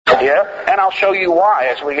idea, and I'll show you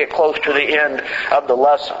why as we get close to the end of the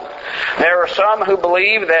lesson. There are some who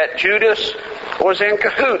believe that Judas was in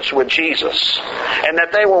cahoots with Jesus and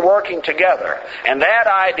that they were working together. And that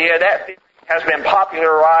idea, that theory, has been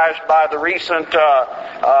popularized by the recent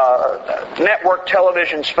network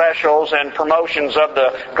television specials and promotions of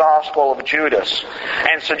the Gospel of Judas,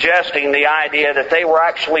 and suggesting the idea that they were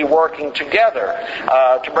actually working together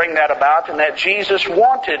to bring that about, and that Jesus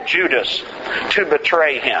wanted Judas to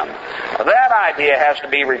betray him. That idea has to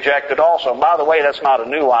be rejected also. And by the way, that's not a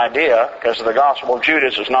new idea, because the Gospel of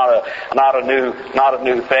Judas is not a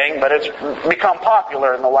new thing, but it's become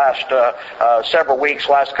popular in the last several weeks,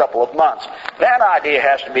 last couple of months. That idea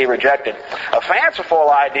has to be rejected. A fanciful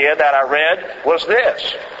idea that I read was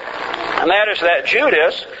this, and that is that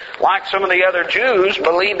Judas, like some of the other Jews,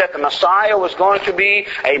 believed that the Messiah was going to be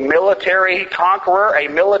a military conqueror, a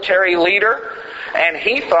military leader, and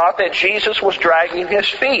he thought that Jesus was dragging his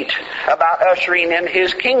feet about ushering in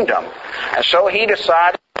his kingdom. And so he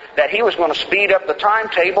decided that he was going to speed up the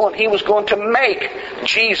timetable and he was going to make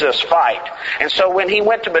Jesus fight. And so when he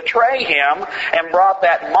went to betray him and brought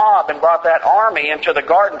that mob and brought that army into the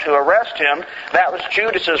garden to arrest him, that was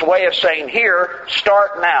Judas's way of saying, here,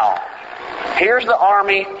 start now. Here's the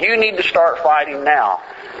army, you need to start fighting now.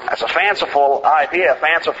 That's a fanciful idea, a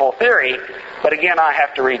fanciful theory, but again, I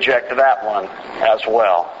have to reject that one as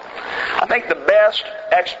well. I think the best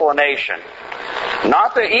explanation,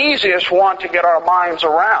 not the easiest one to get our minds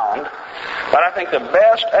around, but I think the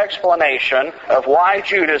best explanation of why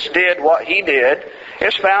Judas did what he did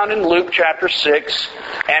is found in Luke chapter 6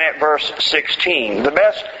 and at verse 16. The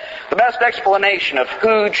best explanation of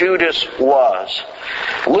who Judas was.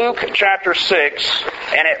 Luke chapter 6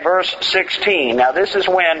 and at verse 16. Now this is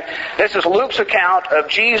Luke's account of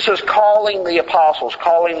Jesus calling the apostles,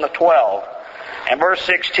 calling the 12. And verse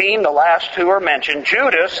 16, the last two are mentioned.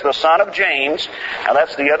 Judas, the son of James. Now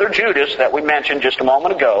that's the other Judas that we mentioned just a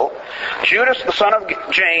moment ago. Judas, the son of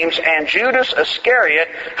James, and Judas Iscariot,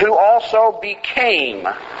 who also became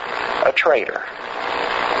a traitor.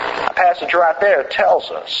 A passage right there tells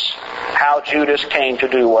us how Judas came to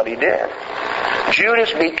do what he did.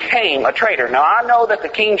 Judas became a traitor. Now I know that the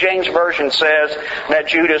King James Version says that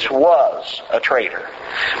Judas was a traitor.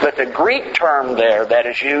 But the Greek term there that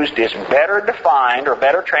is used is better defined or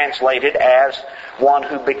better translated as one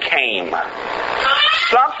who became.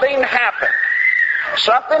 Something happened.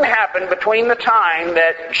 Something happened between the time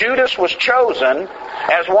that Judas was chosen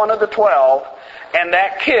as one of the 12 and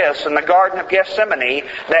that kiss in the Garden of Gethsemane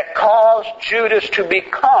that caused Judas to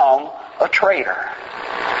become a traitor.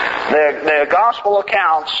 The gospel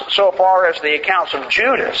accounts, so far as the accounts of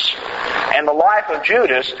Judas and the life of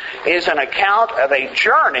Judas, is an account of a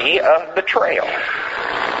journey of betrayal.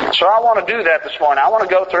 So I want to do that this morning. I want to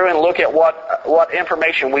go through and look at what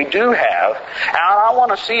information we do have, and I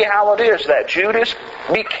want to see how it is that Judas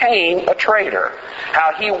became a traitor,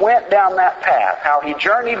 how he went down that path, how he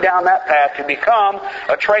journeyed down that path to become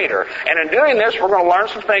a traitor. And in doing this, we're going to learn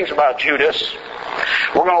some things about Judas.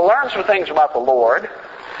 We're going to learn some things about the Lord.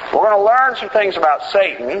 We're going to learn some things about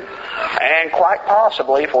Satan, and quite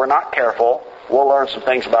possibly, if we're not careful, we'll learn some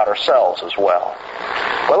things about ourselves as well.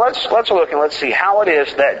 Well, let's look and let's see how it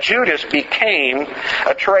is that Judas became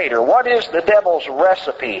a traitor. What is the devil's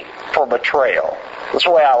recipe for betrayal? That's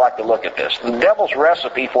the way I like to look at this. The devil's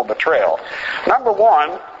recipe for betrayal. Number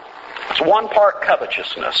one, it's one part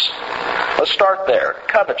covetousness. Let's start there.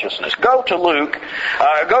 Covetousness. Go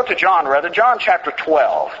to John chapter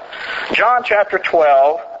 12. John chapter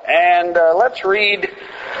 12, and let's read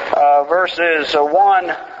verses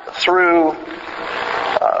 1 through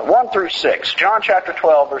 6. John chapter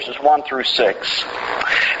 12, verses 1 through 6.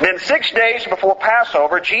 Then 6 days before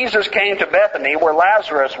Passover, Jesus came to Bethany, where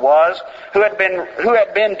Lazarus was, who had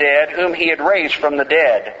been dead, whom he had raised from the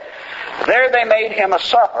dead. There they made him a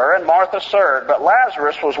supper, and Martha served, but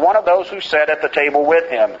Lazarus was one of those who sat at the table with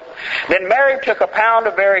him. Then Mary took a pound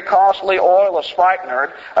of very costly oil of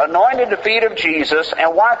spikenard, anointed the feet of Jesus,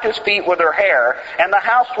 and wiped his feet with her hair, and the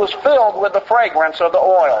house was filled with the fragrance of the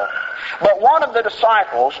oil. But one of the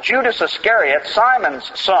disciples, Judas Iscariot,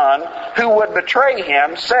 Simon's son, who would betray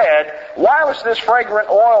him, said, "Why was this fragrant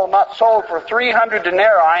oil not sold for 300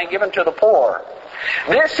 denarii and given to the poor?"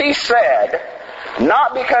 This he said,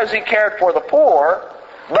 not because he cared for the poor,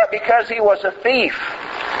 but because he was a thief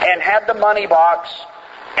and had the money box,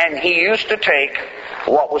 and he used to take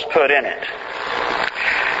what was put in it.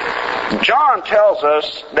 John tells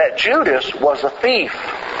us that Judas was a thief.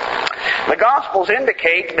 The Gospels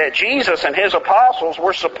indicate that Jesus and His apostles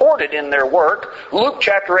were supported in their work. Luke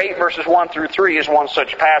chapter 8 verses 1 through 3 is one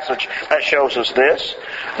such passage that shows us this.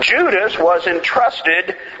 Judas was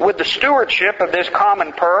entrusted with the stewardship of this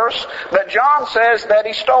common purse, but John says that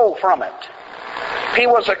he stole from it. He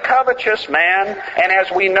was a covetous man, and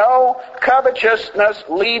as we know, covetousness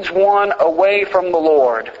leads one away from the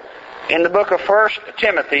Lord. In the book of 1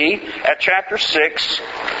 Timothy at chapter 6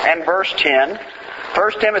 and verse 10,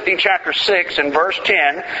 1 Timothy chapter 6 and verse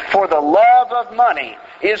 10, "For the love of money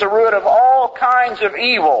is a root of all kinds of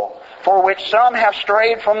evil, for which some have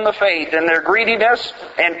strayed from the faith in their greediness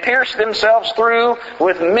and pierced themselves through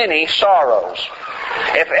with many sorrows."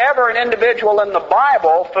 If ever an individual in the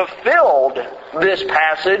Bible fulfilled this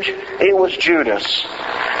passage, it was Judas.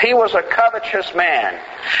 He was a covetous man.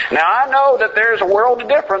 Now I know that there's a world of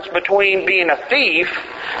difference between being a thief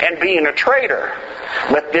and being a traitor.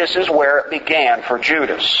 But this is where it began for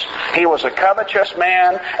Judas. He was a covetous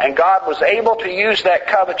man, and God was able to use that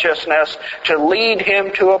covetousness to lead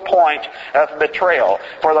him to a point of betrayal.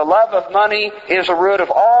 For the love of money is a root of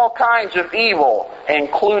all kinds of evil,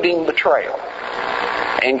 including betrayal.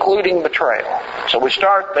 Including betrayal. So we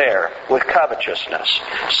start there with covetousness.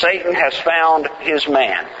 Satan has found his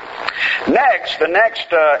man. Next, the next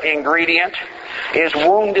ingredient is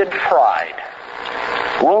wounded pride.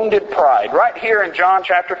 Wounded pride. Right here in John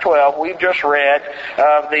chapter 12, we've just read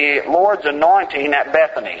of the Lord's anointing at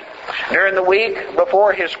Bethany. During the week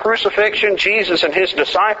before His crucifixion, Jesus and His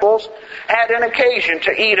disciples had an occasion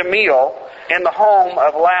to eat a meal in the home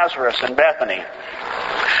of Lazarus in Bethany.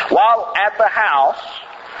 While at the house,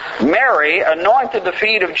 Mary anointed the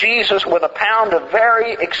feet of Jesus with a pound of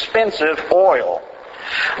very expensive oil.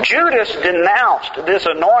 Judas denounced this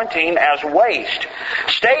anointing as waste,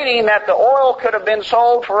 stating that the oil could have been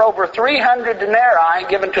sold for over 300 denarii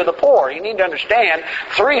given to the poor. You need to understand,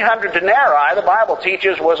 300 denarii, the Bible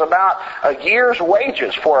teaches, was about a year's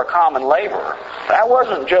wages for a common laborer. That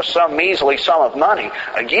wasn't just some measly sum of money.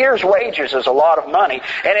 A year's wages is a lot of money.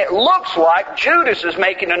 And it looks like Judas is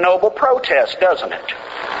making a noble protest, doesn't it?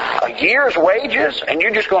 A year's wages, and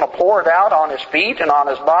you're just going to pour it out on his feet and on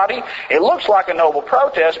his body? It looks like a noble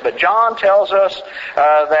protest, but John tells us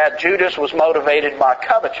that Judas was motivated by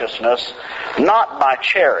covetousness, not by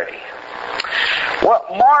charity. Well,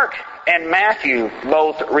 Mark and Matthew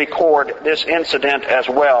both record this incident as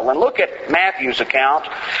well. And look at Matthew's account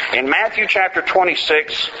in Matthew chapter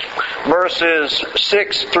 26, verses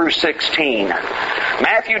 6 through 16.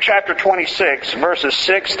 Matthew chapter 26, verses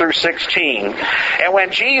 6 through 16. "And when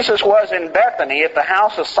Jesus was in Bethany at the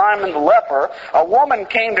house of Simon the leper, a woman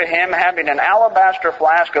came to him having an alabaster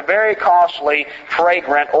flask of very costly,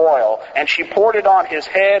 fragrant oil. And she poured it on his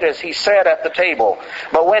head as he sat at the table.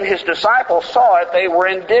 But when his disciples saw it, they were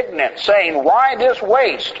indignant, saying, 'Why this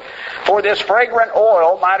waste? For this fragrant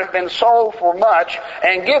oil might have been sold for much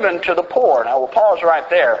and given to the poor.'" Now we'll pause right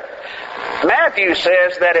there. Matthew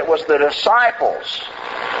says that it was the disciples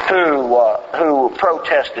who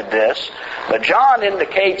protested this, but John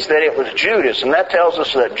indicates that it was Judas, and that tells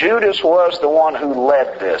us that Judas was the one who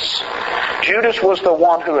led this. Judas was the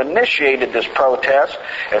one who initiated this protest.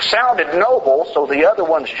 It sounded noble, so the other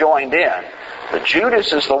ones joined in. But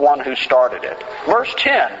Judas is the one who started it. Verse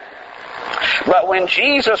 10. "But when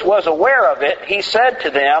Jesus was aware of it, He said to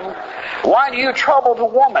them, 'Why do you trouble the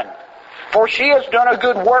woman? For she has done a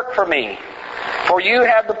good work for me. For you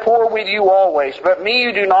have the poor with you always, but me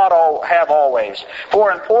you do not have always.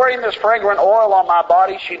 For in pouring this fragrant oil on my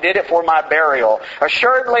body, she did it for my burial.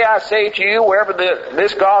 Assuredly I say to you, wherever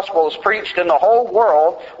this gospel is preached in the whole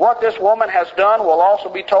world, what this woman has done will also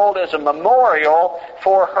be told as a memorial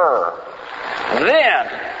for her.' Then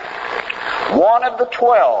one of the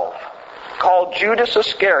 12, called Judas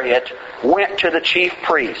Iscariot, went to the chief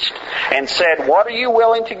priest and said, 'What are you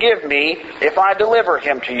willing to give me if I deliver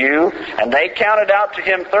him to you?' And they counted out to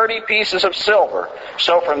him 30 pieces of silver.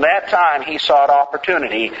 So from that time he sought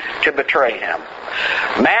opportunity to betray him."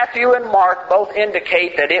 Matthew and Mark both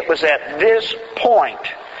indicate that it was at this point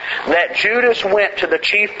that Judas went to the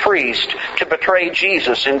chief priest to betray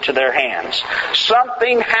Jesus into their hands.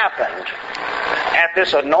 Something happened at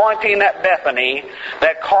this anointing at Bethany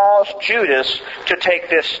that caused Judas to take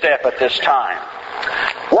this step at this time.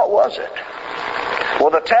 What was it? Well,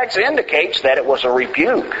 the text indicates that it was a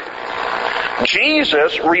rebuke.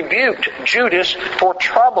 Jesus rebuked Judas for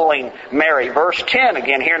troubling Mary. Verse 10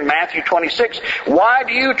 again here in Matthew 26. "Why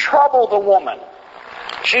do you trouble the woman?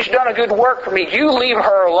 She's done a good work for me. You leave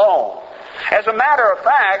her alone." As a matter of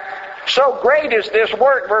fact, so great is this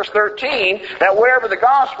work, verse 13, that wherever the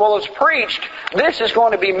gospel is preached, this is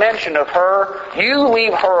going to be mentioned of her. You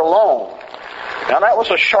leave her alone. Now that was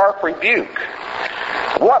a sharp rebuke.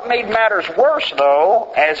 What made matters worse,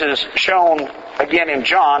 though, as is shown again in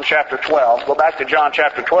John chapter 12, go back to John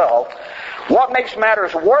chapter 12, what makes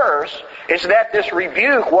matters worse is that this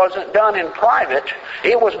rebuke wasn't done in private,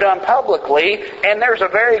 it was done publicly, and there's a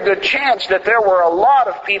very good chance that there were a lot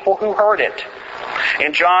of people who heard it.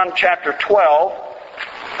 In John chapter 12,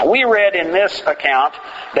 we read in this account,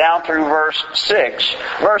 down through verse 6,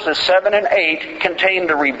 verses 7 and 8 contain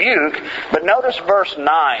the rebuke, but notice verse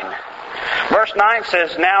 9. Verse 9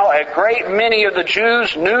 says, "Now a great many of the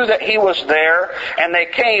Jews knew that he was there, and they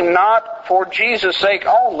came not for Jesus' sake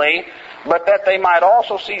only, but that they might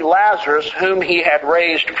also see Lazarus, whom he had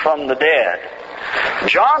raised from the dead."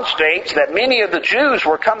 John states that many of the Jews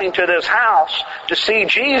were coming to this house to see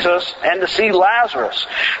Jesus and to see Lazarus.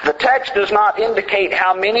 The text does not indicate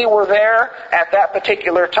how many were there at that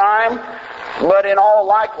particular time, but in all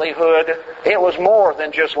likelihood, it was more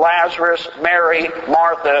than just Lazarus, Mary,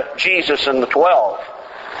 Martha, Jesus, and the 12.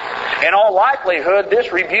 In all likelihood,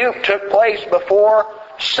 this rebuke took place before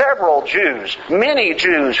several Jews, many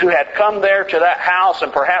Jews who had come there to that house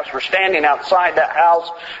and perhaps were standing outside that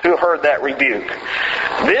house who heard that rebuke.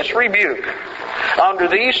 This rebuke, under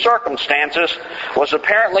these circumstances, was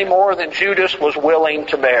apparently more than Judas was willing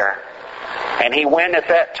to bear. And he went at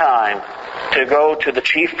that time to go to the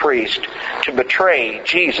chief priest to betray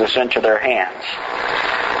Jesus into their hands.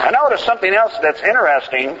 I notice something else that's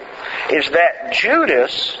interesting is that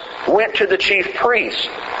Judas went to the chief priest.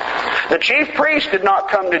 The chief priest did not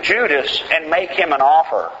come to Judas and make him an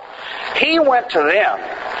offer. He went to them.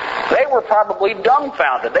 They were probably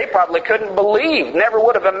dumbfounded. They probably couldn't believe, never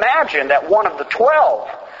would have imagined that one of the 12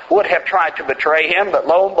 would have tried to betray him, but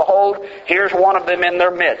lo and behold, here's one of them in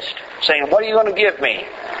their midst, saying, "What are you going to give me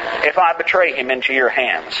if I betray him into your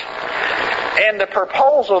hands?" And the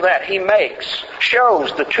proposal that he makes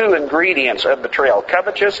shows the two ingredients of betrayal,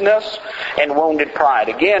 covetousness and wounded pride.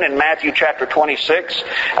 Again, in Matthew chapter 26,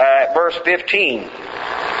 verse 15,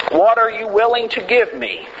 "What are you willing to give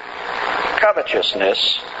me?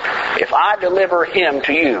 Covetousness, if I deliver him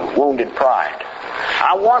to you, wounded pride."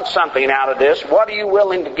 I want something out of this. What are you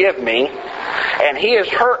willing to give me? And he has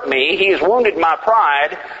hurt me. He has wounded my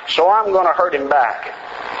pride, so I'm going to hurt him back.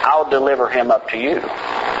 I'll deliver him up to you.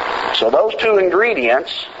 So those two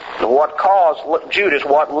ingredients, what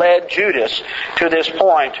led Judas to this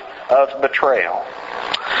point of betrayal.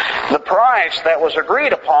 The price that was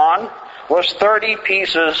agreed upon was 30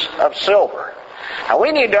 pieces of silver. Now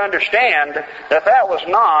we need to understand that that was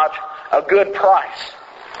not a good price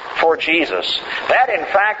for Jesus. That, in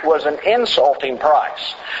fact, was an insulting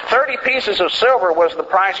price. 30 pieces of silver was the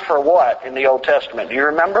price for what in the Old Testament? Do you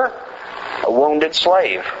remember? A wounded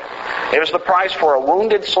slave. It was the price for a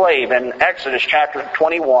wounded slave in Exodus chapter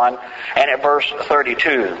 21 and at verse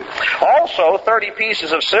 32. Also, 30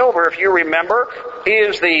 pieces of silver, if you remember,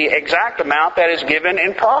 is the exact amount that is given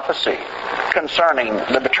in prophecy concerning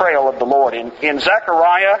the betrayal of the Lord. In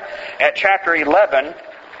Zechariah at chapter 11,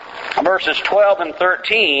 verses 12 and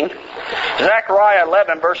 13, Zechariah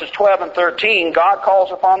 11 verses 12 and 13, God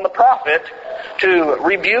calls upon the prophet to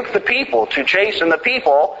rebuke the people, to chasten the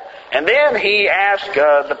people, and then he asks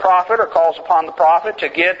the prophet, or calls upon the prophet, to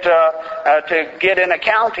get an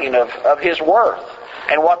accounting of his worth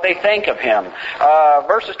and what they think of him.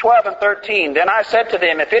 Verses 12 and 13, "Then I said to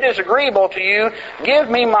them, if it is agreeable to you, give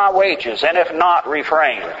me my wages, and if not,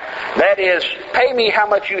 refrain." That is, pay me how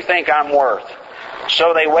much you think I'm worth.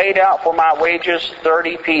 So they weighed out for my wages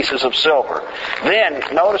 30 pieces of silver. Then,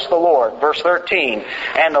 notice the Lord, verse 13,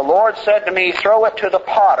 "And the Lord said to me, throw it to the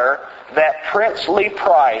potter, that princely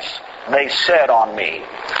price they set on me."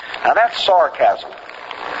 Now that's sarcasm.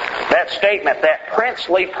 That statement, that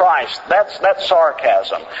princely price, that's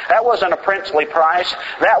sarcasm. That wasn't a princely price.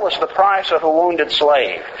 That was the price of a wounded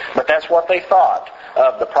slave. But that's what they thought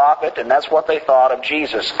of the prophet, and that's what they thought of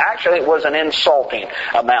Jesus. Actually, it was an insulting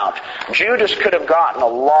amount. Judas could have gotten a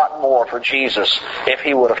lot more for Jesus if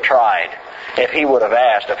he would have tried, if he would have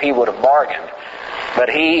asked, if he would have bargained. But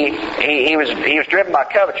he was driven by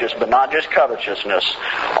covetousness, but not just covetousness,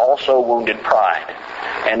 also wounded pride.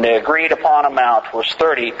 And the agreed upon amount was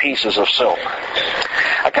 30 pieces of silver.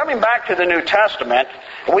 Now, coming back to the New Testament,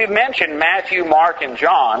 we've mentioned Matthew, Mark, and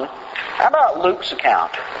John. How about Luke's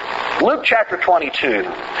account? Luke chapter 22.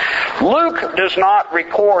 Luke does not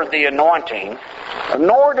record the anointing,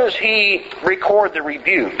 nor does he record the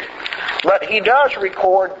rebuke. But he does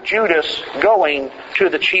record Judas going to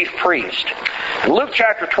the chief priest. In Luke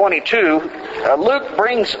chapter 22, Luke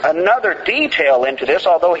brings another detail into this,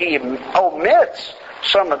 although he omits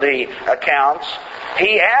some of the accounts.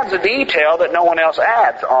 he adds a detail that no one else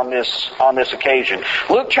adds on this occasion.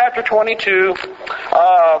 Luke chapter 22,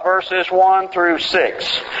 verses 1 through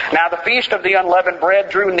 6. Now the feast of the unleavened bread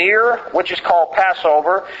drew near, which is called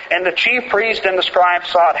Passover, and the chief priest and the scribes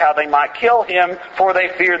sought how they might kill him, for they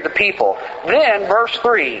feared the people. Then, verse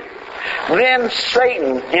 3, then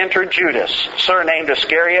Satan entered Judas, surnamed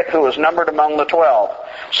Iscariot, who was numbered among the 12.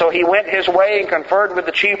 So he went his way and conferred with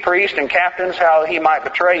the chief priests and captains how he might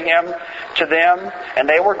betray him to them. And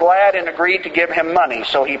they were glad and agreed to give him money.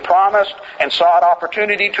 So he promised and sought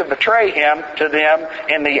opportunity to betray him to them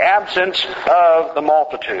in the absence of the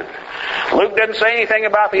multitude. Luke doesn't say anything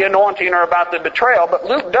about the anointing or about the betrayal, but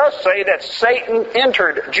Luke does say that Satan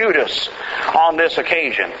entered Judas on this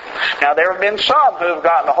occasion. Now there have been some who have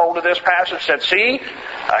gotten a hold of this passage and said, see,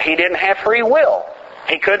 he didn't have free will.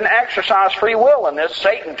 He couldn't exercise free will in this.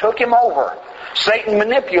 Satan took him over. Satan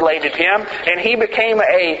manipulated him, and he became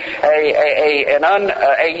a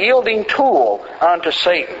yielding tool unto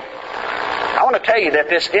Satan. I want to tell you that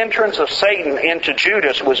this entrance of Satan into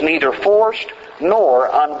Judas was neither forced nor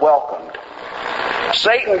unwelcomed.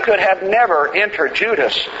 Satan could have never entered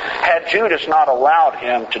Judas had Judas not allowed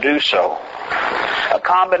him to do so. A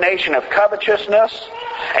combination of covetousness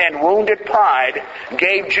and wounded pride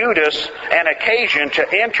gave Judas an occasion to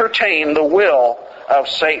entertain the will of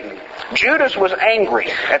Satan. Judas was angry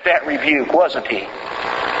at that rebuke, wasn't he?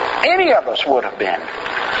 Any of us would have been.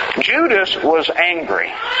 Judas was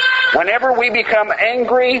angry. Whenever we become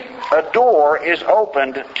angry, a door is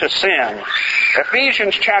opened to sin.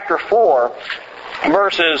 Ephesians chapter 4,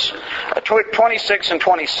 verses 26 and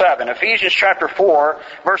 27. Ephesians chapter 4,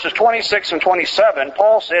 verses 26 and 27,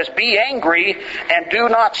 Paul says, be angry and do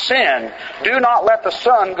not sin. Do not let the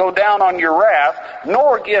sun go down on your wrath,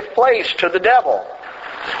 nor give place to the devil.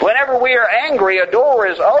 Whenever we are angry, a door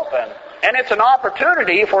is open. And it's an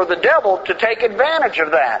opportunity for the devil to take advantage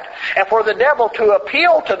of that. And for the devil to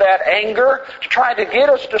appeal to that anger to try to get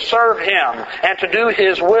us to serve him and to do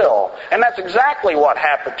his will. And that's exactly what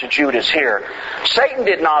happened to Judas here. Satan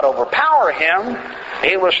did not overpower him.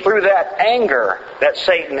 It was through that anger that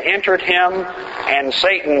Satan entered him, and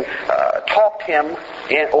Satan talked him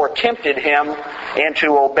or tempted him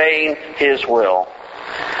into obeying his will.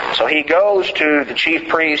 So he goes to the chief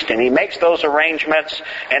priest and he makes those arrangements,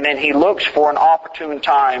 and then he looks for an opportune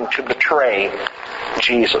time to betray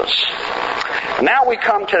Jesus. Now we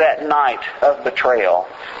come to that night of betrayal.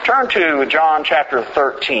 Turn to John chapter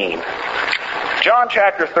 13. John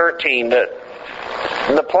chapter 13,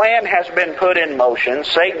 the plan has been put in motion.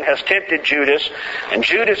 Satan has tempted Judas, and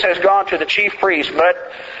Judas has gone to the chief priest, but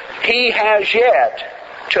he has yet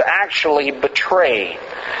to actually betray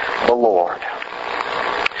the Lord.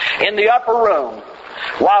 In the upper room,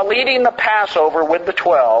 while leading the Passover with the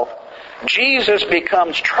 12, Jesus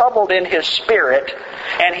becomes troubled in his spirit,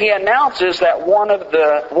 and he announces that one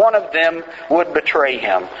of them would betray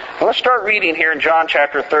him. Let's start reading here in John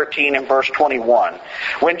chapter 13 and verse 21.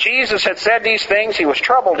 When Jesus had said these things, he was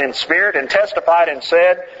troubled in spirit and testified and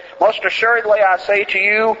said, most assuredly I say to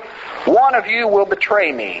you, one of you will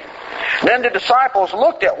betray me. Then the disciples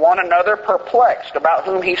looked at one another, perplexed about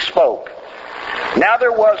whom he spoke. Now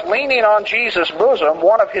there was leaning on Jesus' bosom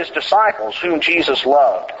one of his disciples whom Jesus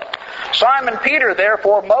loved. Simon Peter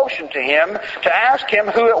therefore motioned to him to ask him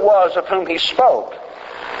who it was of whom he spoke.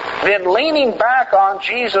 Then leaning back on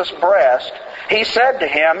Jesus' breast, he said to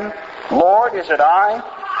him, Lord, is it I?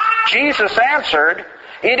 Jesus answered,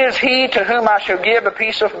 it is he to whom I shall give a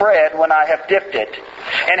piece of bread when I have dipped it.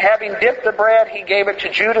 And having dipped the bread, he gave it to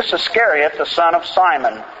Judas Iscariot, the son of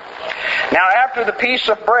Simon. Now after the piece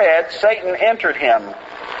of bread, Satan entered him.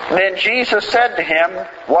 Then Jesus said to him,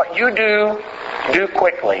 what you do, do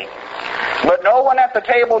quickly. But no one at the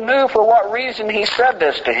table knew for what reason he said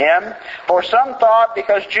this to him. For some thought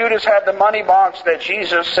because Judas had the money box that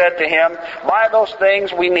Jesus said to him, buy those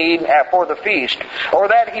things we need for the feast, or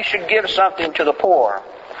that he should give something to the poor.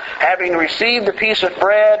 Having received the piece of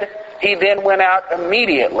bread, he then went out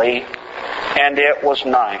immediately, and it was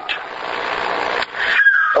night.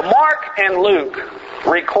 Mark and Luke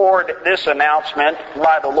record this announcement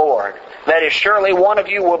by the Lord. That is, surely one of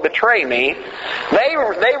you will betray me. They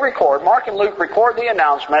record, Mark and Luke record the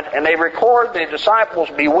announcement, and they record the disciples'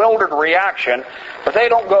 bewildered reaction, but they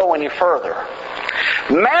don't go any further.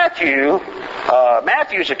 Matthew's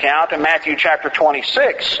account in Matthew chapter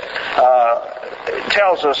 26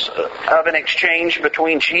 tells us of an exchange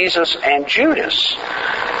between Jesus and Judas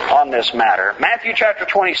on this matter. Matthew chapter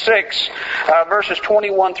 26, verses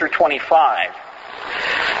 21 through 25.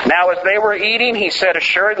 Now as they were eating, he said,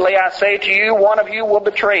 assuredly I say to you, one of you will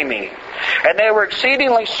betray me. And they were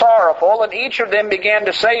exceedingly sorrowful, and each of them began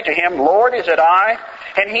to say to him, Lord, is it I?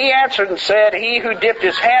 And he answered and said, He who dipped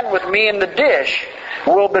his hand with me in the dish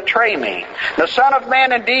will betray me. The Son of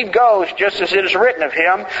Man indeed goes, just as it is written of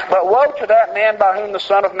him, but woe to that man by whom the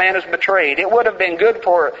Son of Man is betrayed. It would have been good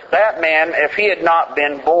for that man if he had not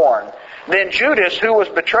been born. Then Judas, who was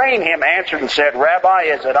betraying him, answered and said, Rabbi,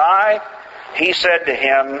 is it I? He said to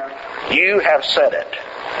him, You have said it.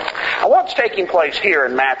 Now, what's taking place here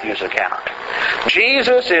in Matthew's account?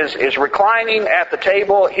 Jesus is reclining at the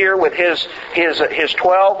table here with his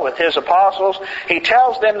 12, with his apostles. He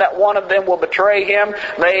tells them that one of them will betray him.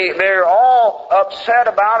 They're all upset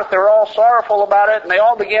about it. They're all sorrowful about it. And they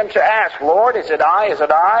all begin to ask, Lord, is it I? Is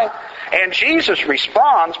it I? And Jesus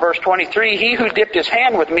responds, verse 23, He who dipped his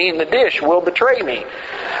hand with me in the dish will betray me.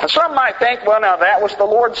 And some might think, well, now that was the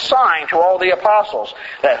Lord's sign to all the apostles,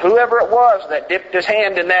 that whoever it was that dipped his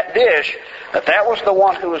hand in that dish, that was the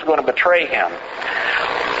one who was going to betray him.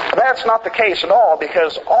 But that's not the case at all,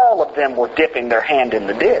 because all of them were dipping their hand in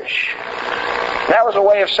the dish. That was a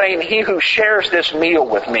way of saying, he who shares this meal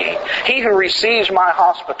with me, he who receives my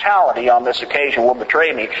hospitality on this occasion will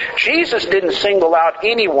betray me. Jesus didn't single out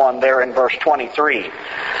anyone there in verse 23.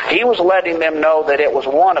 He was letting them know that it was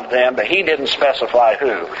one of them, but he didn't specify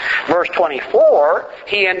who. Verse 24,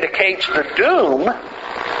 he indicates the doom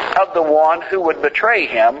of the one who would betray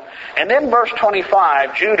him. And then verse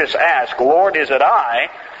 25, Judas asked, Lord, is it I?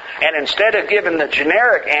 And instead of giving the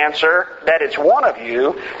generic answer that it's one of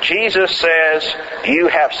you, Jesus says, You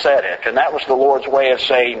have said it. And that was the Lord's way of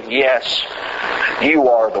saying, yes, you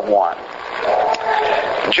are the one.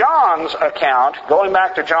 John's account, going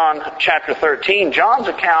back to John chapter 13, John's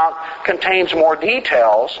account contains more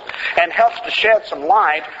details and helps to shed some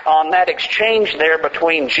light on that exchange there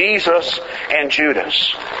between Jesus and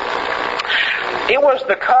Judas. It was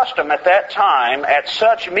the custom at that time, at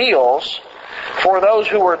such meals, for those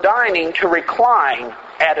who were dining to recline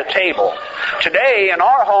at a table. Today, in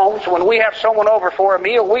our homes, when we have someone over for a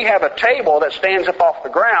meal, we have a table that stands up off the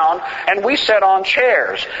ground, and we sit on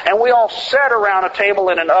chairs. And we all sit around a table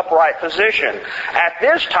in an upright position. At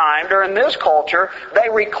this time, during this culture, they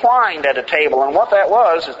reclined at a table. And what that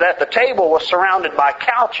was is that the table was surrounded by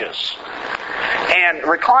couches. And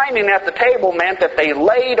reclining at the table meant that they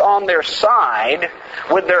laid on their side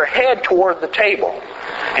with their head toward the table.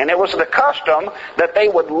 And it was the custom that they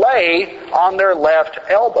would lay on their left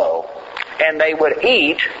elbow, and they would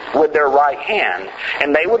eat with their right hand,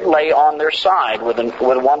 and they would lay on their side with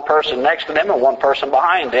one person next to them and one person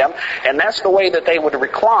behind them, and that's the way that they would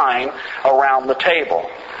recline around the table.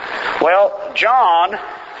 Well, John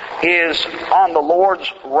is on the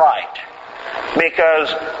Lord's right,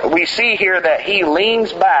 because we see here that he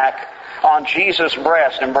leans back on Jesus'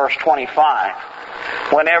 breast in verse 25.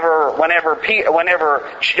 Whenever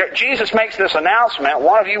Jesus makes this announcement,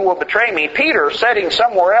 one of you will betray me, Peter, sitting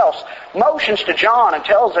somewhere else, motions to John and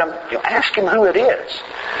tells him, ask him who it is.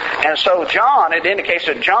 And so John, it indicates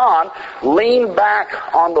that John leaned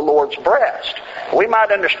back on the Lord's breast. We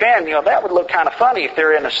might understand, that would look kind of funny if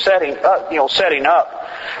they're in a setting up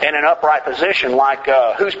in an upright position, like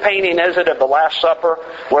whose painting is it of the Last Supper,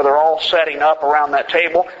 where they're all setting up around that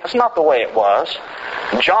table? That's not the way it was.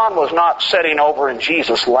 John was not sitting over in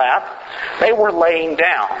Jesus' lap. They were laying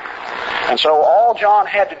down. And so all John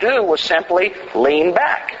had to do was simply lean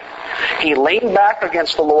back. He leaned back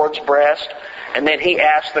against the Lord's breast, and then he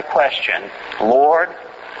asked the question, Lord,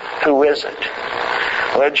 who is it?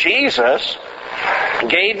 Well, Jesus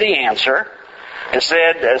gave the answer and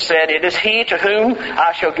said, it is he to whom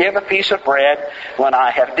I shall give a piece of bread when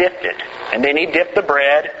I have dipped it. And then he dipped the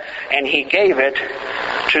bread and he gave it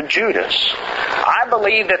to Judas. I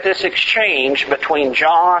believe that this exchange between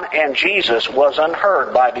John and Jesus was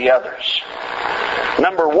unheard by the others.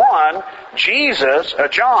 Number one,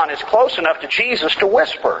 John is close enough to Jesus to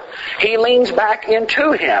whisper. He leans back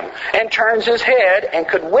into him and turns his head and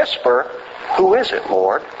could whisper, who is it,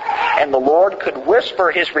 Lord? And the Lord could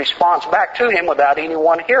whisper his response back to him without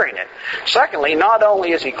anyone hearing it. Secondly, not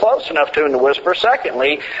only is he close enough to him to whisper,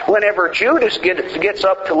 secondly, whenever Judas gets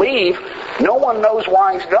up to leave, no one knows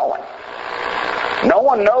why he's going. No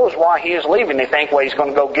one knows why he is leaving. They think, well, he's going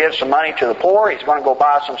to go give some money to the poor. He's going to go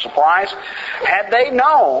buy some supplies. Had they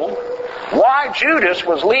known why Judas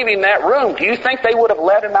was leaving that room, do you think they would have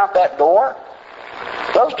let him out that door?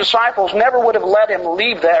 Those disciples never would have let him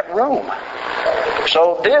leave that room.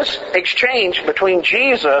 So this exchange between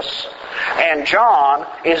Jesus and John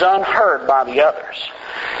is unheard by the others.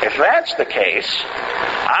 If that's the case,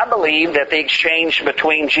 I believe that the exchange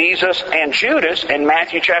between Jesus and Judas in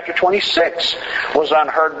Matthew chapter 26 was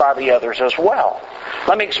unheard by the others as well.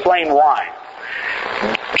 Let me explain why.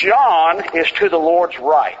 John is to the Lord's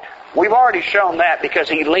right. We've already shown that because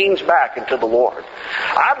he leans back into the Lord.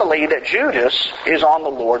 I believe that Judas is on the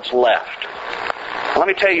Lord's left. Let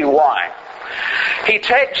me tell you why. He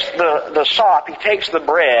takes the sop, he takes the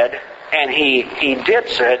bread, and he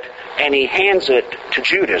dips it, and he hands it to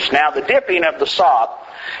Judas. Now, the dipping of the sop,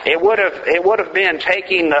 it would have been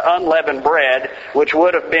taking the unleavened bread, which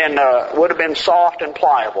would have been soft and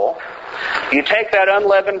pliable. You take that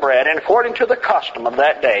unleavened bread, and according to the custom of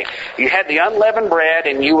that day, you had the unleavened bread,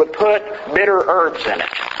 and you would put bitter herbs in it.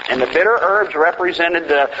 And the bitter herbs represented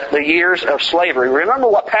the years of slavery. Remember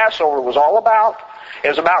what Passover was all about? It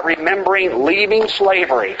was about remembering leaving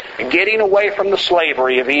slavery and getting away from the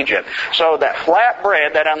slavery of Egypt. So that flat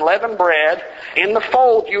bread, that unleavened bread, in the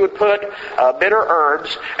fold you would put bitter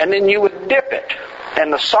herbs, and then you would dip it.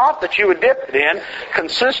 And the sop that you would dip it in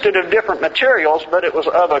consisted of different materials, but it was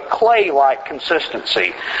of a clay-like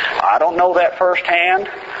consistency. I don't know that firsthand.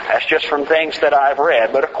 That's just from things that I've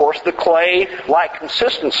read. But of course the clay-like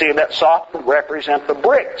consistency of that sop would represent the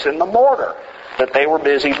bricks in the mortar that they were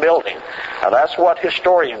busy building. Now that's what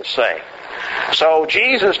historians say. So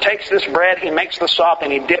Jesus takes this bread, he makes the sop,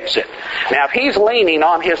 and he dips it. Now if he's leaning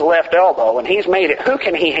on his left elbow and he's made it, who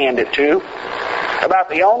can he hand it to? About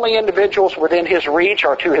the only individuals within his reach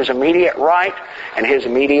are to his immediate right and his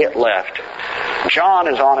immediate left. John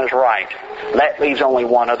is on his right. That leaves only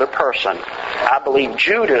one other person. I believe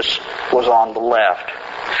Judas was on the left.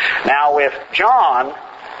 Now if John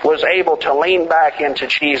was able to lean back into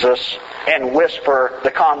Jesus and whisper the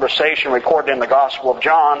conversation recorded in the Gospel of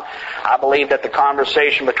John, I believe that the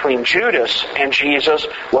conversation between Judas and Jesus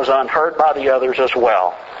was unheard by the others as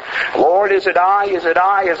well. Lord, is it I? Is it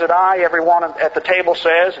I? Is it I? Everyone at the table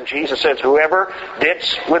says, and Jesus says, whoever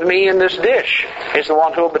dips with me in this dish is the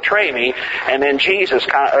one who will betray me. And then Judas,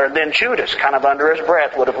 kind of under his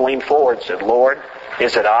breath, would have leaned forward and said, Lord,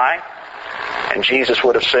 is it I? And Jesus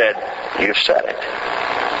would have said, you've said it.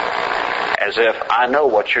 As if, I know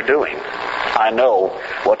what you're doing. I know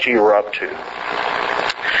what you're up to.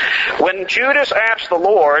 When Judas asked the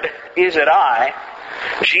Lord, is it I?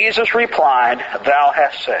 Jesus replied, thou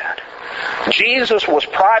hast said. Jesus was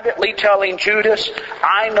privately telling Judas,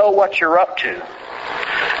 I know what you're up to.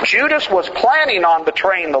 Judas was planning on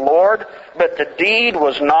betraying the Lord, but the deed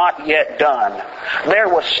was not yet done. There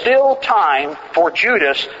was still time for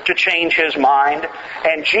Judas to change his mind,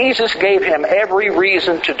 and Jesus gave him every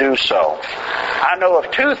reason to do so. I know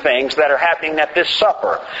of two things that are happening at this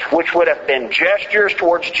supper, which would have been gestures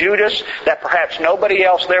towards Judas that perhaps nobody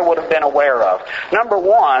else there would have been aware of. Number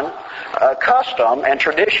one, custom and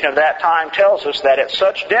tradition of that time tells us that at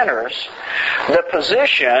such dinners, the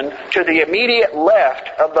position to the immediate left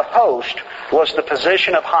of the host was the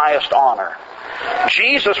position of highest honor.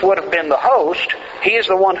 Jesus would have been the host. He is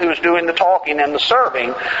the one who is doing the talking and the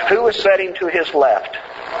serving. Who is sitting to his left?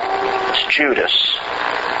 It's Judas.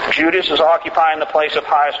 Judas is occupying the place of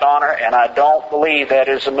highest honor, and I don't believe that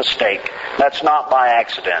is a mistake. That's not by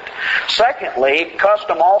accident. Secondly,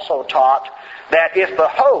 custom also taught that if the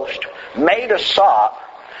host made a sop,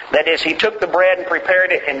 that is, he took the bread and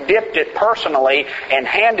prepared it and dipped it personally and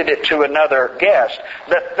handed it to another guest,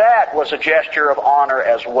 that was a gesture of honor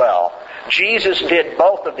as well. Jesus did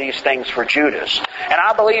both of these things for Judas. And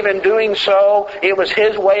I believe in doing so, it was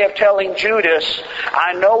his way of telling Judas,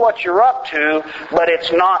 I know what you're up to, but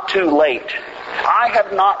it's not too late. I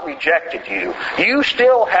have not rejected you. You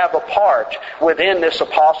still have a part within this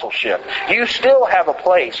apostleship. You still have a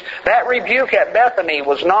place. That rebuke at Bethany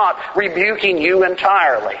was not rebuking you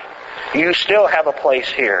entirely. You still have a place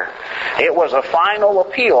here. It was a final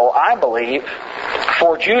appeal, I believe,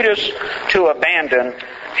 for Judas to abandon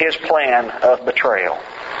his plan of betrayal.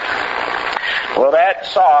 Well, that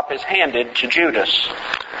sop is handed to Judas,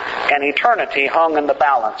 and eternity hung in the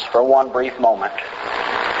balance for one brief moment.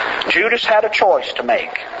 Judas had a choice to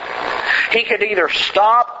make. He could either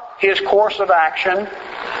stop his course of action,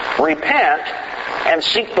 repent, and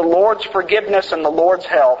seek the Lord's forgiveness and the Lord's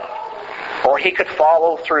help, or he could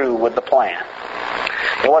follow through with the plan.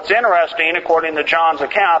 And what's interesting, according to John's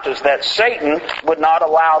account, is that Satan would not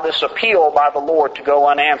allow this appeal by the Lord to go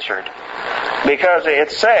unanswered. Because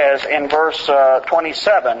it says in verse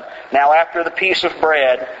 27, now after the piece of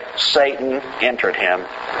bread, Satan entered him.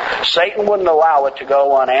 Satan wouldn't allow it to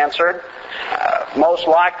go unanswered. Most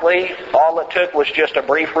likely, all it took was just a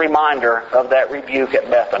brief reminder of that rebuke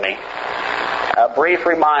at Bethany. A brief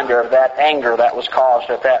reminder of that anger that was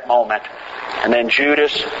caused at that moment. And then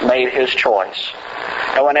Judas made his choice.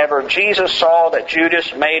 And whenever Jesus saw that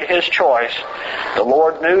Judas made his choice, the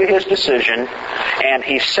Lord knew his decision, and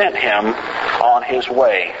He sent him on his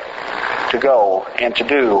way. to go and to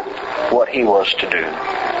do what he was to do.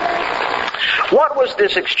 What was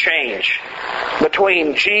this exchange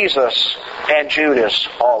between Jesus and Judas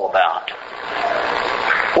all about?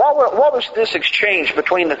 What was this exchange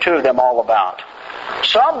between the two of them all about?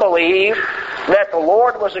 Some believe that the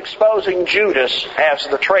Lord was exposing Judas as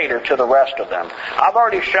the traitor to the rest of them. I've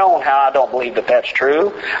already shown how I don't believe that that's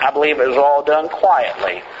true. I believe it was all done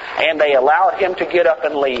quietly. And they allowed him to get up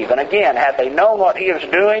and leave. And again, had they known what he was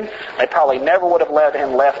doing, they probably never would have let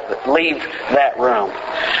him leave that room.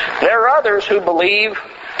 There are others who believe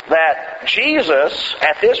that Jesus,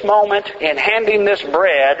 at this moment in handing this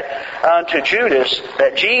bread unto Judas,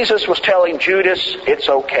 that Jesus was telling Judas, it's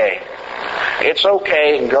okay. It's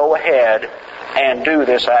okay, and go ahead and do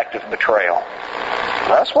this act of betrayal.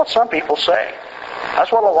 That's what some people say.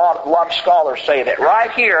 That's what a lot of scholars say, that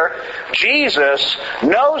right here, Jesus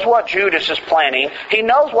knows what Judas is planning. He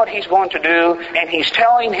knows what he's going to do, and he's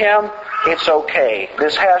telling him, it's okay.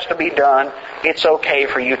 This has to be done. It's okay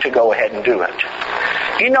for you to go ahead and do it.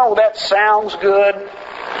 You know, that sounds good,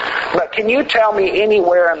 but can you tell me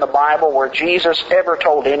anywhere in the Bible where Jesus ever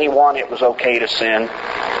told anyone it was okay to sin?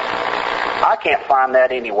 I can't find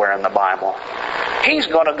that anywhere in the Bible. He's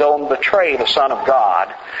going to go and betray the Son of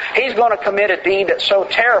God. He's going to commit a deed that's so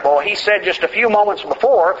terrible, he said just a few moments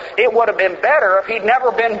before, it would have been better if he'd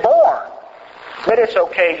never been born. But it's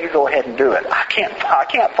okay, you go ahead and do it. I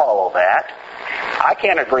can't follow that. I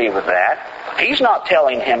can't agree with that. He's not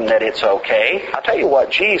telling him that it's okay. I'll tell you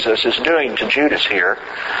what Jesus is doing to Judas here.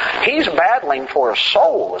 He's battling for his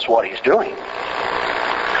soul is what he's doing.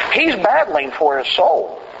 He's battling for his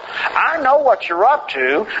soul. I know what you're up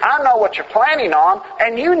to. I know what you're planning on,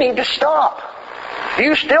 and you need to stop.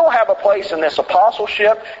 You still have a place in this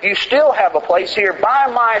apostleship. You still have a place here by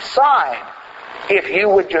my side if you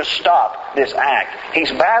would just stop this act.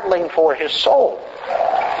 He's battling for his soul.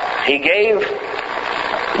 He gave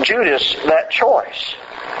Judas that choice,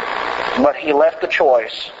 but he left the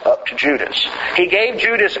choice up to Judas. He gave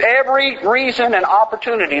Judas every reason and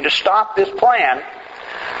opportunity to stop this plan,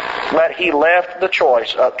 but he left the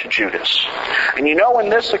choice up to Judas. And you know, in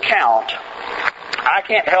this account, I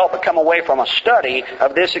can't help but come away from a study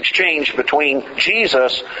of this exchange between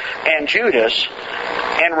Jesus and Judas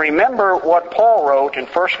and remember what Paul wrote in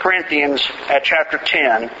 1 Corinthians at chapter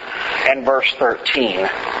 10 and verse 13.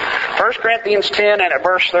 1 Corinthians 10 and at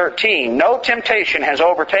verse 13, no temptation has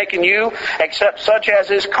overtaken you except such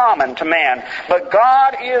as is common to man. But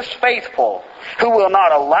God is faithful, who will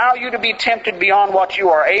not allow you to be tempted beyond what you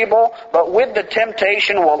are able, but with the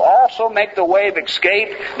temptation will also make the way of escape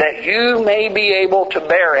that you may be able to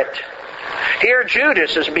bear it. Here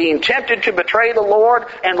Judas is being tempted to betray the Lord,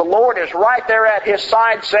 and the Lord is right there at his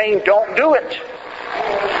side saying, don't do it.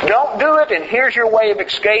 Don't do it, and here's your way of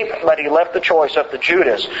escape. But he left the choice up to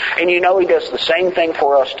Judas. And you know, he does the same thing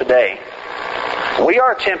for us today. We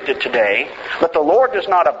are tempted today, but the Lord does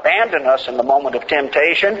not abandon us in the moment of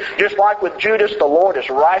temptation. Just like with Judas, the Lord is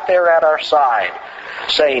right there at our side,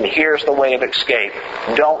 saying, here's the way of escape.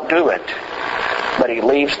 Don't do it. But he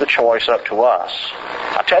leaves the choice up to us.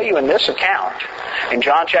 I'll tell you, in this account, in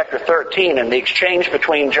John chapter 13, in the exchange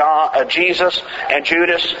between Jesus and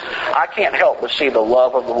Judas, I can't help but see the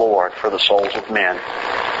love of the Lord for the souls of men,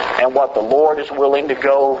 and what the Lord is willing to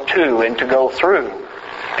go to and to go through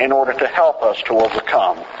in order to help us to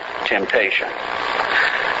overcome temptation.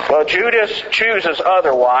 Well, Judas chooses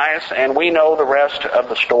otherwise, and we know the rest of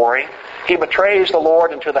the story. He betrays the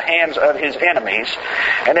Lord into the hands of his enemies.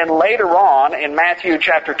 And then later on, in Matthew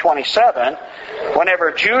chapter 27,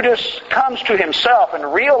 whenever Judas comes to himself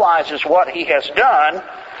and realizes what he has done,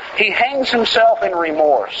 he hangs himself in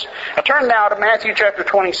remorse. Now turn now to Matthew chapter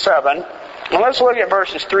 27, and let's look at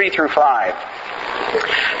verses 3 through 5.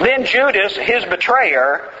 Then Judas, his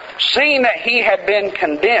betrayer, seeing that he had been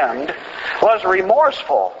condemned, was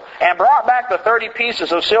remorseful, and brought back the 30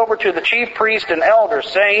 pieces of silver to the chief priest and elders,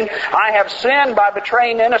 saying, I have sinned by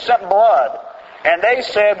betraying innocent blood. And they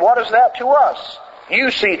said, what is that to us?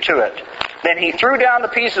 You see to it. Then he threw down the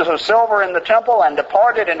pieces of silver in the temple and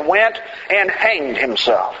departed and went and hanged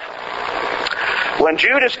himself. When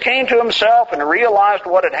Judas came to himself and realized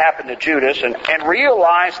what had happened to Judas and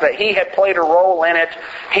realized that he had played a role in it,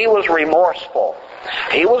 he was remorseful.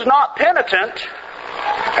 He was not penitent.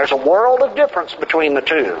 There's a world of difference between the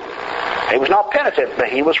two. He was not penitent, but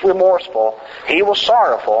he was remorseful. He was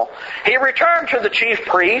sorrowful. He returned to the chief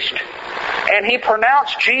priest, and he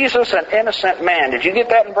pronounced Jesus an innocent man. Did you get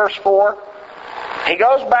that in verse 4? He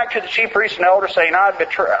goes back to the chief priest and elder saying, I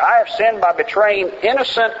have sinned by betraying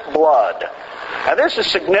innocent blood. Now this is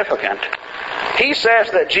significant. He says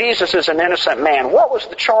that Jesus is an innocent man. What was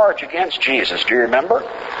the charge against Jesus? Do you remember?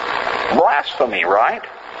 Blasphemy, right?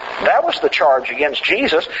 That was the charge against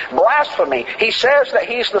Jesus. Blasphemy. He says that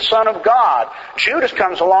He's the Son of God. Judas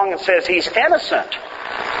comes along and says He's innocent.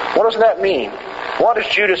 What does that mean? What does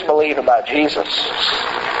Judas believe about Jesus?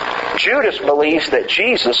 Judas believes that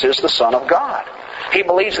Jesus is the Son of God. He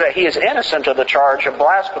believes that he is innocent of the charge of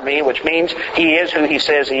blasphemy, which means he is who he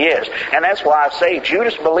says he is. And that's why I say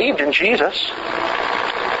Judas believed in Jesus.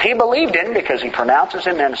 He believed in him because he pronounces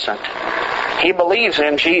him innocent. He believes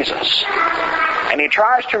in Jesus. And he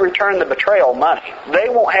tries to return the betrayal money. They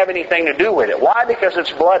won't have anything to do with it. Why? Because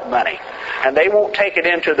it's blood money. And they won't take it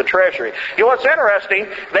into the treasury. You know what's interesting?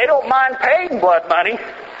 They don't mind paying blood money,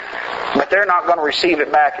 but they're not going to receive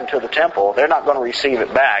it back into the temple. They're not going to receive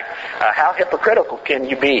it back. How hypocritical can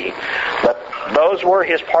you be? But those were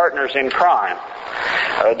his partners in crime.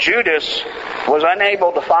 Judas was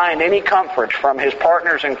unable to find any comfort from his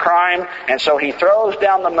partners in crime, and so he throws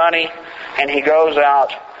down the money and he goes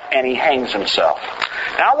out and he hangs himself.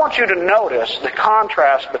 Now I want you to notice the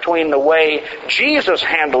contrast between the way Jesus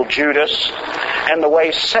handled Judas and the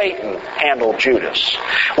way Satan handled Judas.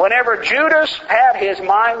 Whenever Judas had his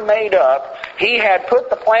mind made up, he had put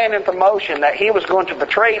the plan into motion that he was going to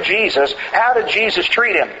betray Jesus. How did Jesus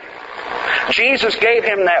treat him? Jesus gave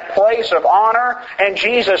him that place of honor, and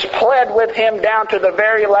Jesus pled with him down to the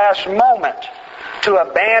very last moment to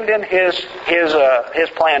abandon his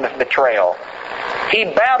plan of betrayal. He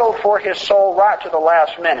battled for his soul right to the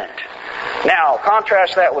last minute. Now,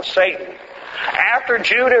 contrast that with Satan. After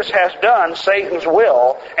Judas has done Satan's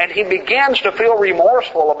will, and he begins to feel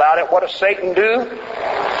remorseful about it, what does Satan do?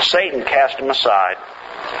 Satan casts him aside,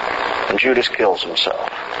 and Judas kills himself.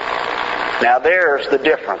 Now there's the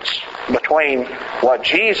difference between what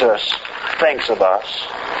Jesus thinks of us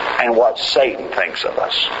and what Satan thinks of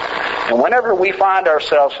us. And whenever we find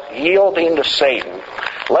ourselves yielding to Satan,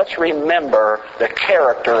 let's remember the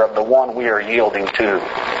character of the one we are yielding to.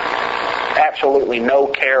 Absolutely no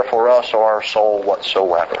care for us or our soul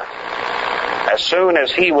whatsoever. As soon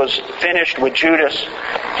as he was finished with Judas,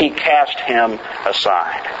 he cast him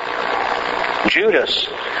aside. Judas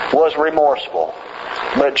was remorseful,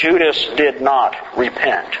 but Judas did not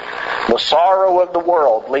repent. The sorrow of the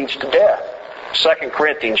world leads to death. 2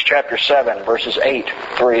 Corinthians chapter 7, verses 8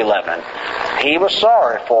 through 11. He was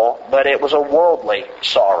sorrowful, but it was a worldly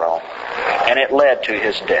sorrow, and it led to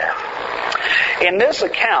his death. In this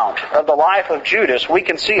account of the life of Judas, we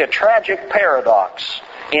can see a tragic paradox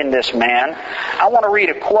in this man. I want to read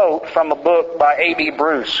a quote from a book by A.B.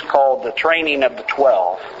 Bruce called The Training of the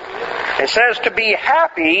 12. It says, "To be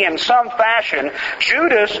happy in some fashion,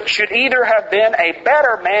 Judas should either have been a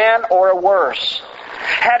better man or a worse.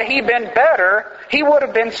 Had he been better, he would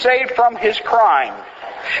have been saved from his crime.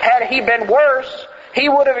 Had he been worse, he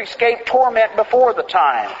would have escaped torment before the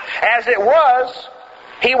time. As it was,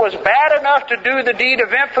 he was bad enough to do the deed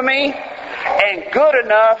of infamy and good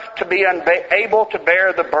enough to be unable to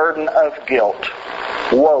bear the burden of guilt.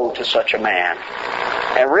 Woe to such a man."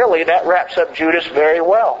 And really, that wraps up Judas very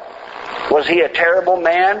well. Was he a terrible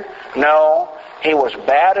man? No. He was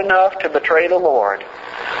bad enough to betray the Lord,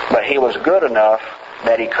 but he was good enough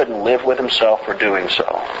that he couldn't live with himself for doing so.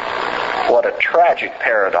 What a tragic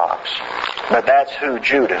paradox. But that's who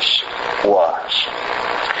Judas was.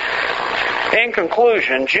 In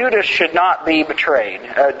conclusion, Judas should not be betrayed.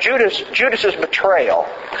 Judas's betrayal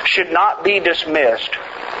should not be dismissed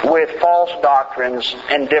with false doctrines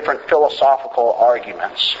and different philosophical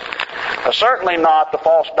arguments. Certainly not the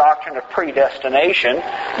false doctrine of predestination.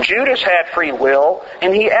 Judas had free will,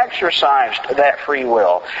 and he exercised that free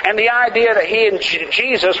will. And the idea that he and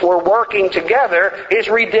Jesus were working together is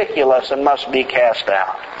ridiculous and must be cast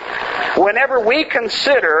out. Whenever we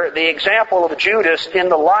consider the example of Judas in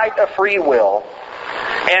the light of free will,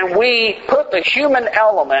 and we put the human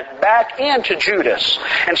element back into Judas,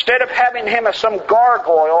 instead of having him as some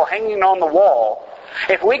gargoyle hanging on the wall,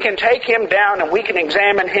 if we can take him down and we can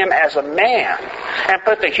examine him as a man and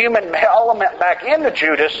put the human element back into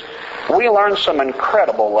Judas, we learn some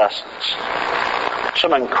incredible lessons.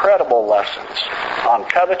 Some incredible lessons on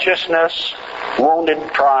covetousness,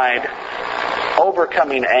 wounded pride,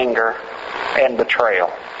 overcoming anger, and betrayal.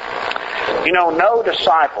 You know, no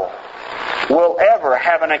disciple will ever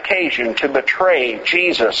have an occasion to betray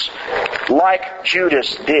Jesus like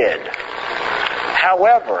Judas did.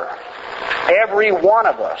 However, every one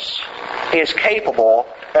of us is capable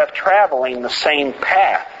of traveling the same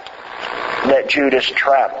path that Judas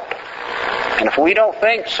traveled. And if we don't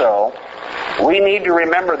think so, we need to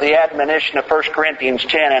remember the admonition of 1 Corinthians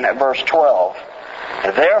 10 and at verse 12.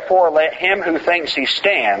 Therefore let him who thinks he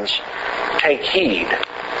stands take heed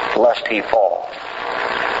lest he fall.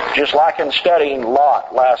 Just like in studying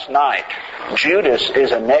Lot last night, Judas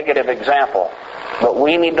is a negative example, but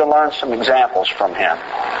we need to learn some examples from him.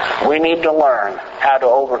 We need to learn how to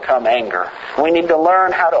overcome anger. We need to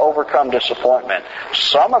learn how to overcome disappointment.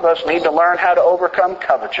 Some of us need to learn how to overcome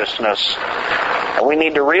covetousness. And we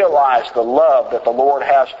need to realize the love that the Lord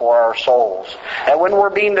has for our souls. And when we're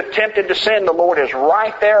being tempted to sin, the Lord is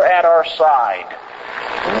right there at our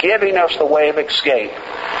side, giving us the way of escape,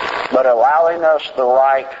 but allowing us the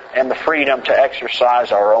right and the freedom to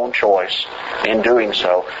exercise our own choice in doing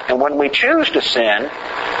so. And when we choose to sin,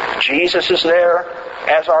 Jesus is there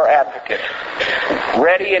as our advocate,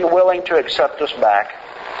 ready and willing to accept us back,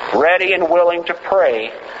 ready and willing to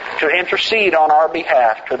pray, to intercede on our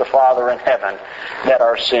behalf to the Father in heaven, that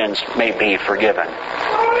our sins may be forgiven.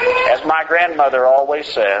 As my grandmother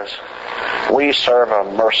always says, we serve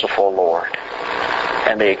a merciful Lord.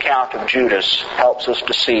 And the account of Judas helps us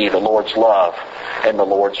to see the Lord's love and the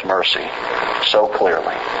Lord's mercy so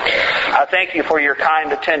clearly. I thank you for your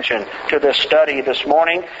kind attention to this study this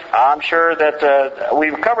morning. I'm sure that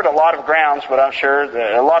we've covered a lot of ground, but I'm sure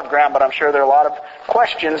there are a lot of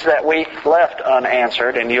questions that we left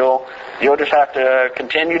unanswered, and you'll just have to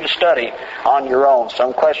continue to study on your own.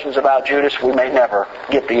 Some questions about Judas we may never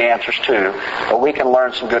get the answers to, but we can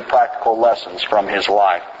learn some good practical lessons from his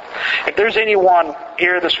life. If there's anyone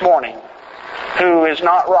here this morning who is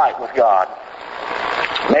not right with God,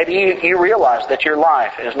 maybe you realize that your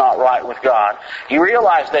life is not right with God. You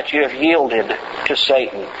realize that you have yielded to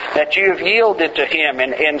Satan, that you have yielded to him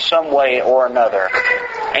in some way or another.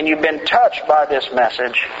 And you've been touched by this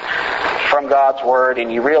message from God's Word,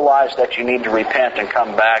 and you realize that you need to repent and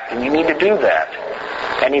come back, and you need to do that.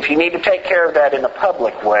 And if you need to take care of that in a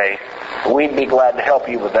public way, we'd be glad to help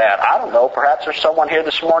you with that. I don't know, perhaps there's someone here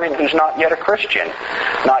this morning who's not yet a Christian,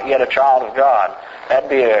 not yet a child of God. That'd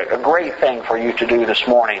be a great thing for you to do this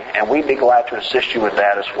morning, and we'd be glad to assist you with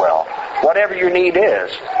that as well. Whatever your need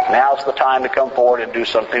is, now's the time to come forward and do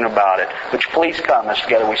something about it. Which please come as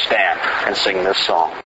together we stand and sing this song.